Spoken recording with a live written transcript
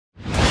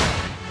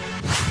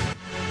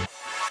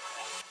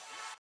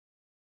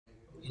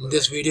In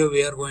this video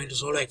we are going to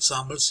solve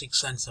example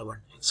 6 and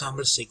 7.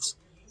 Example 6.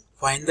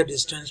 Find the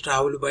distance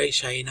traveled by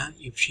Shaina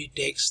if she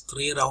takes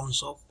 3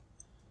 rounds of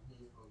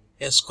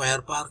a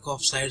square park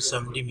of side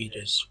 70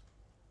 meters.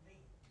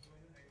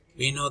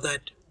 We know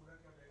that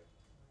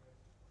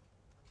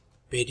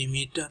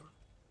perimeter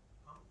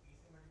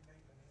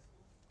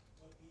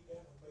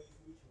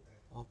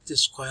of the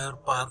square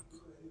park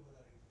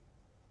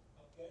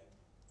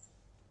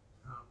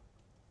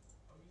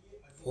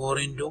 4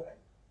 into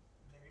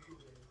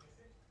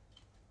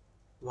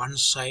one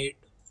side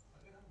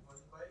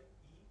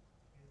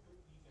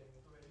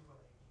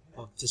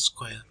of the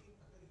square.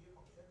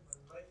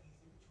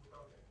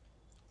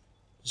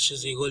 This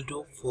is equal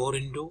to 4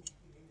 into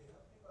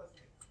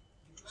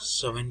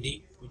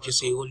 70, which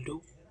is equal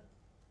to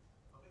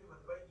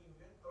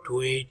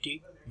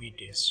 280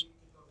 meters.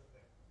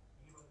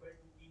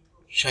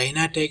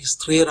 Shaina takes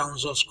 3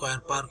 rounds of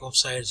square park of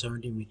side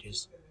 70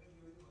 meters.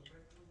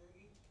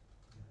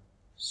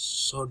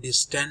 So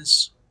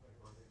distance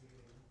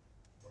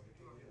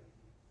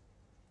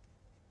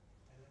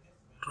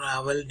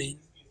traveled in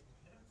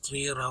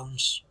 3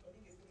 rounds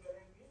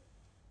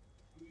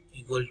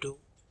equal to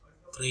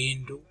 3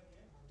 into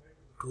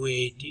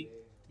 280,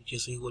 which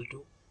is equal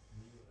to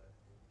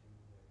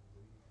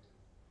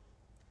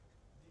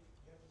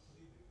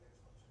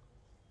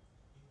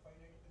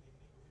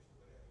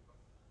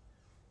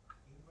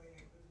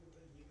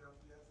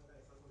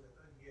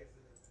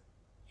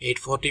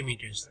 840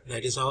 meters.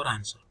 That is our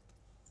answer.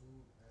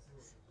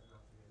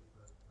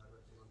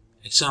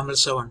 Example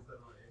 7.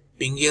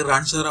 Pinky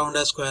runs around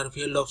a square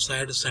field of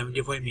side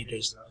 75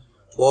 meters.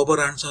 Bob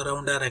runs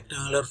around a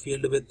rectangular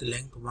field with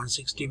length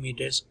 160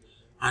 meters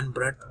and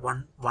breadth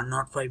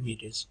 105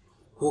 meters.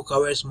 Who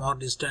covers more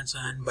distance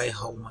and by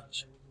how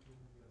much?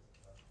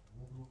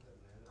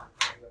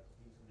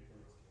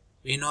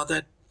 We know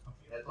that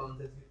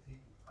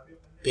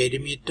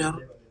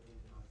perimeter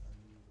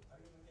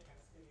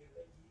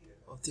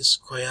of the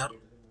square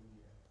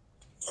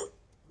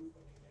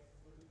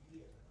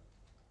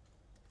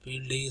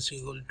field is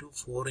equal to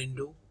 4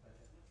 into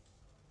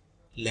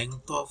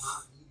length of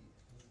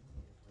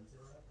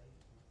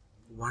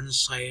one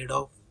side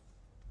of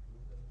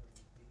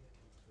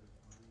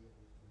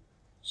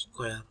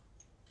square.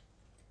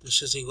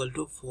 This is equal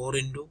to 4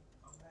 into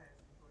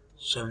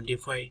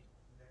 75,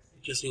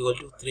 which is equal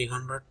to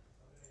 300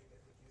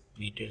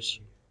 meters.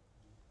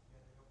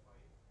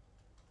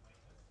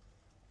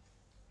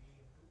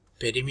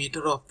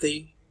 Perimeter of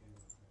the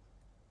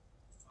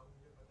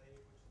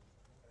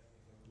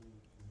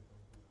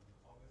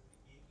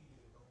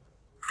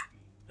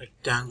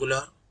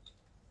rectangular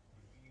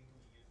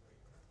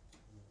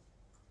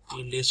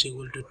field is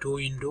equal to 2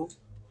 into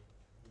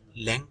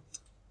length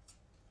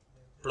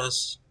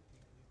plus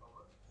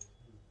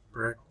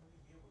breadth.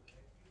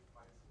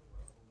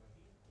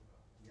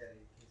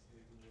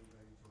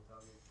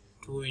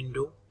 Two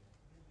into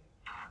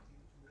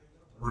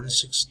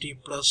 160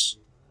 plus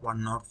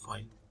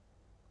 105.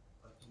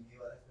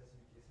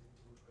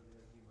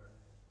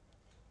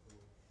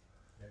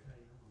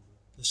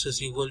 This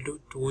is equal to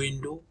 2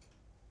 into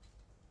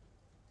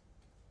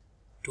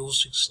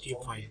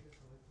 265.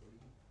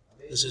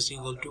 This is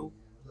equal to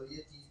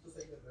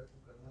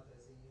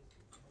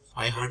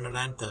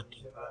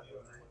 530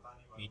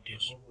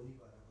 meters.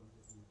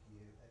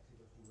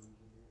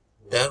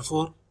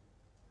 Therefore,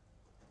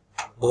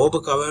 Bob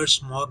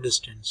covers more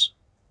distance,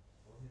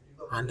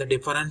 and the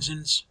difference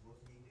in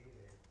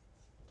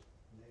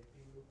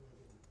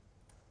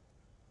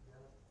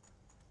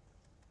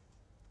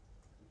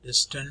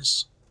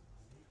distance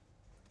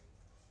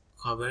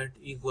covered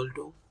equal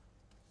to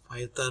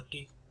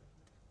 530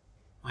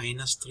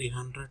 minus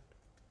 300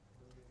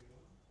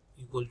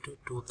 equal to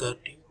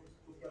 230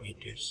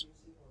 meters.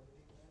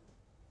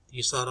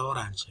 These are our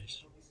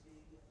answers.